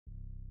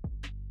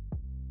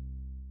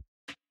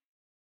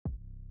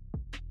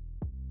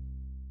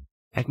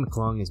Mac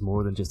McClung is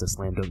more than just a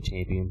slam dunk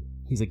champion,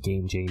 he's a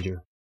game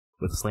changer.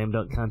 With slam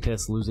dunk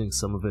contests losing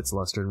some of its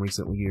luster in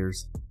recent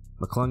years,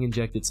 McClung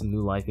injected some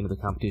new life into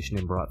the competition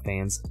and brought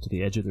fans to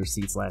the edge of their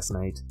seats last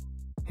night.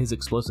 His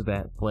explosive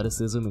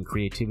athleticism and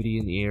creativity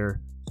in the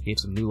air gave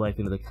some new life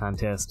into the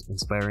contest,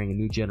 inspiring a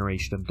new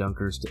generation of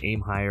dunkers to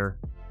aim higher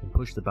and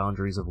push the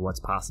boundaries of what's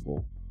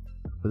possible.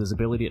 With his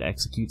ability to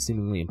execute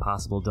seemingly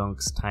impossible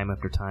dunks time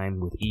after time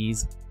with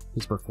ease,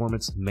 his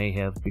performance may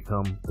have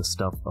become the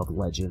stuff of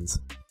legends.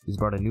 He's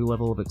brought a new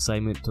level of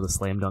excitement to the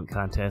slam dunk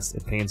contest,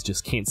 and fans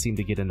just can't seem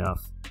to get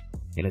enough.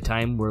 In a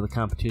time where the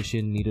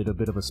competition needed a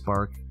bit of a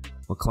spark,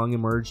 McClung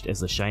emerged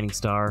as the shining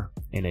star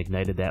and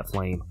ignited that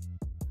flame.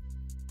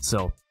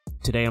 So,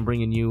 today I'm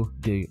bringing you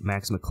the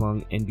Mac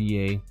McClung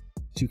NBA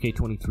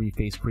 2K23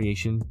 face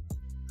creation.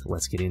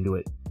 Let's get into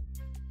it.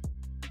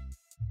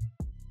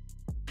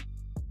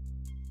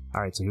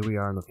 Alright, so here we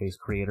are in the face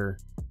creator.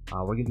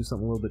 We're going to do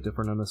something a little bit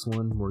different on this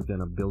one. We're going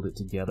to build it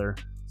together.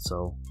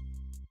 So,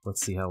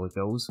 let's see how it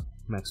goes.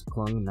 Mac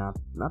McClung,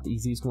 not the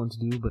easiest one to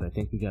do, but I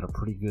think we got a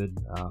pretty good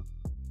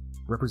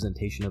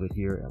representation of it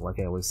here. Like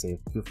I always say,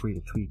 feel free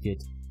to tweak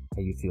it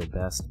how you feel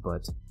best,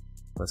 but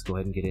let's go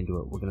ahead and get into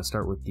it. We're going to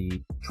start with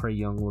the Trae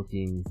Young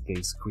looking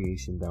face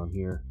creation down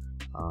here.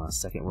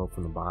 Second row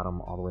from the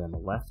bottom all the way on the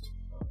left,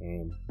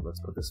 and let's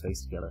put this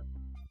face together.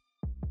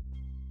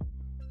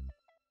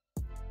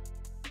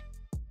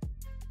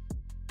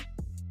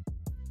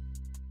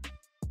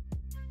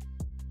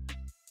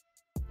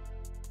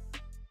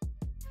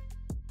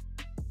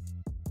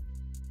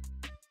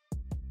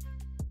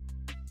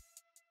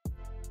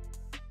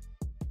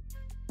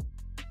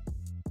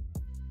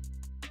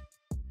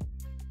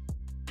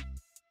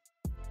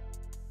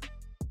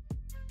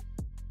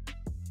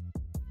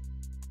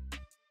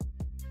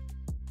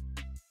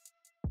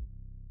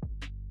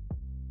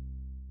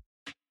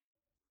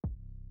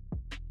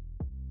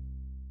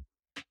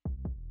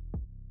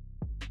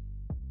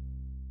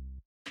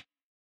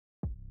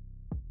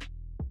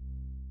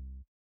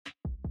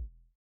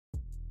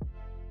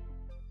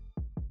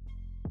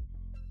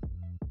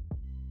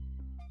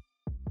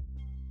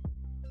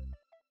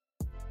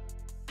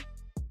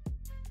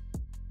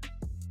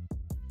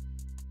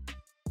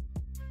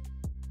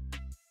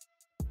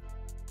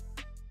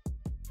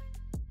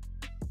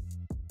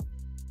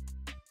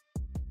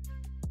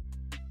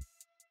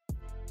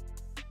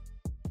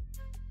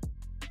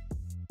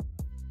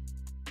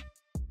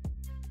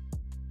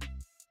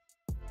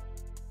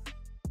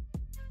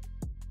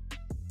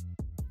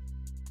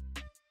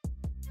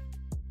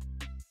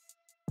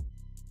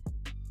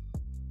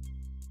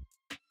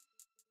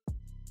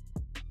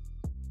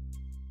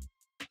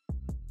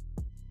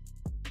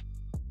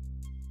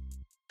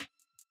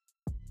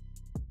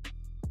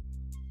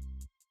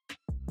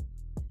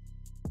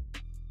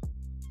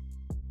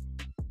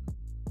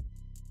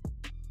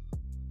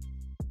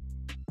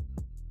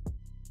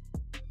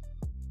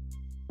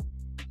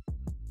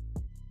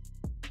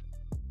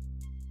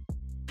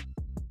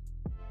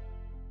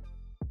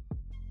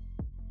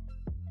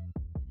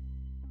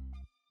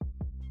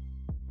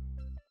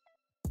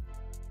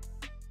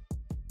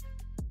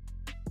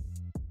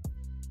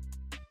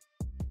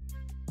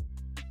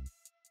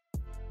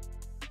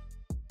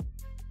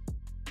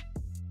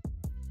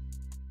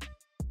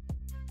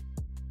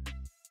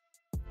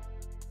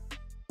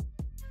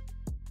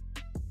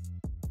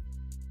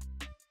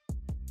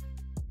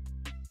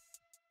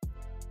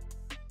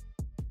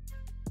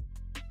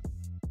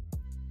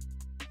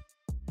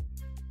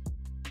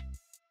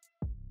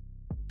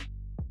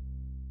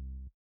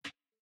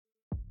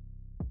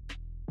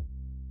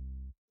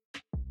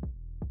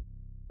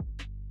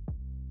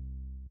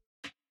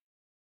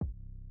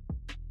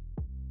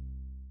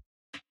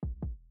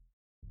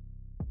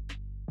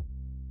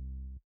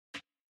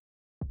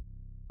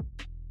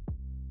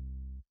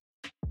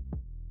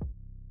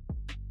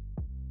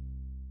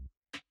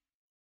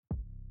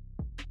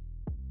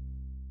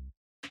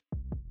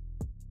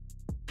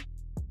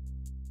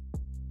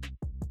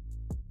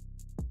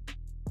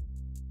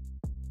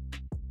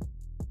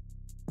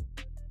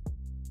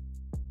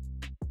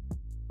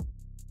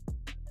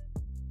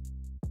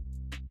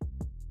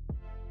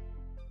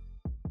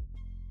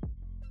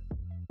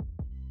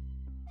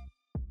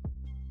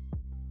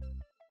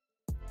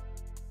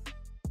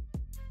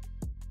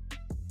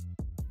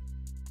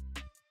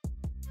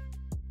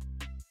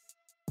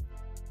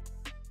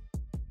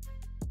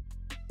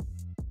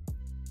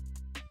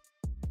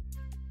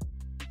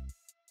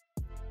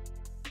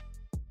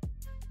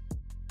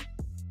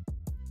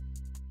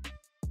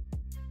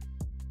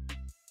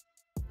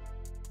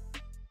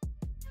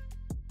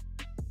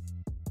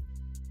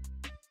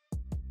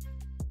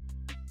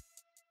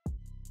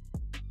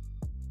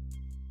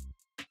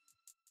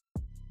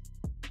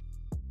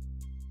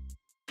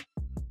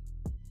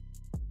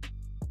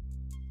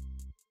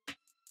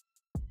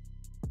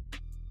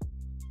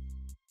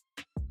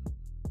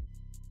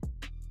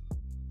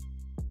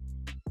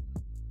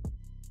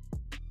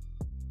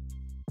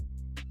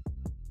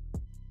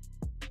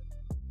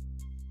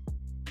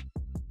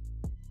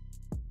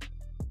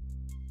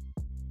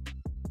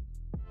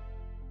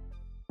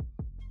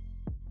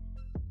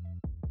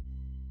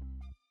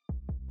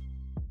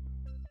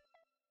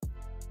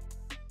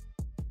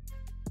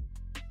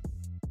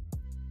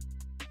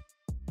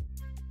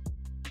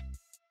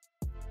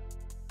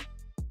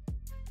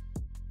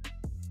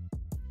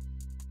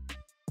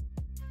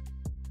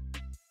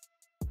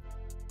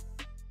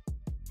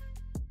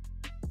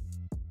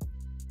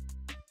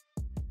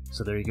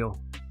 So there you go.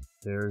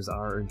 There's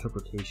our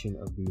interpretation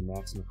of the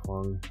Mac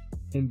McClung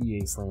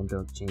NBA Slam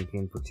Dunk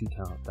Champion for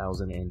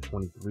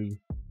 2023.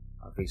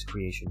 Our face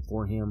creation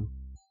for him.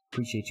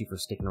 Appreciate you for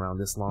sticking around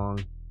this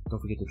long. Don't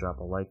forget to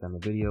drop a like on the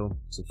video,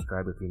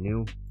 subscribe if you're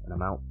new, and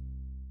I'm out.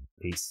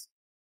 Peace.